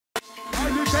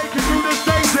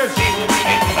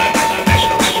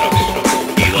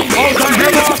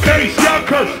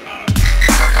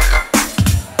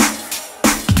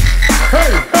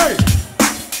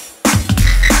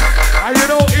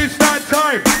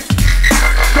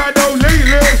Shadow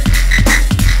lately.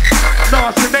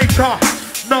 Nasty nature.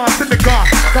 Nasty nigga.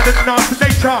 Got a nasty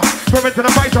nature. Preventing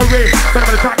a victory. When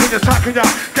I'm attacking ya.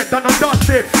 Get done and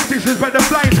dusted. This is where the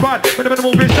blind spot. When I'm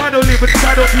moving shadow, leave with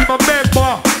shadow, be my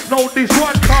member. Know this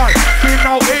one card. See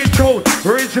now intro.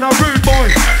 Original rude boy.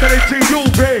 Say they see you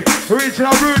be.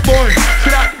 Original rude boy.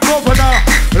 See that governor.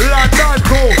 London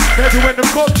crew. Everywhere them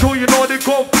go to, you know they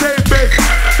go play big.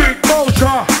 Big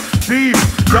motion. Deep,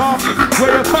 dark,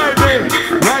 where you find me.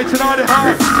 Right in all the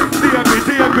house.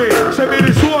 DMB. Send me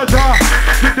the soldier.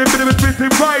 Get them bit of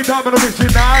it right up in the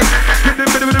original. Get them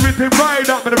bit of it right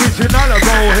up in the original.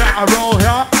 I roll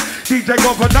here. DJ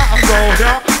Governor, I roll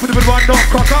here. With a bit of one knock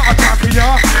cracker attacking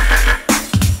ya.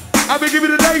 I'll be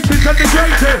giving the latest and the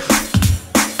greatest.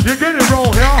 You get it,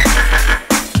 roll here.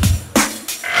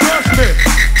 Trust me.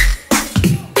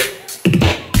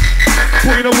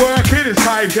 Putting the work in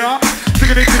inside here.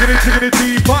 Tigging it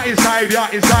deeper inside ya.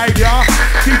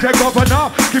 DJ Governor,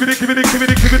 give it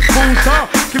booster.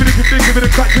 Give it a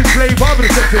catching flavor with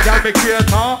a sexy gal make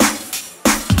theater.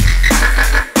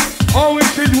 Oh,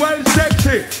 it is well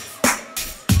sexy.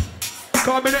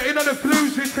 Coming in on the flu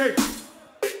city.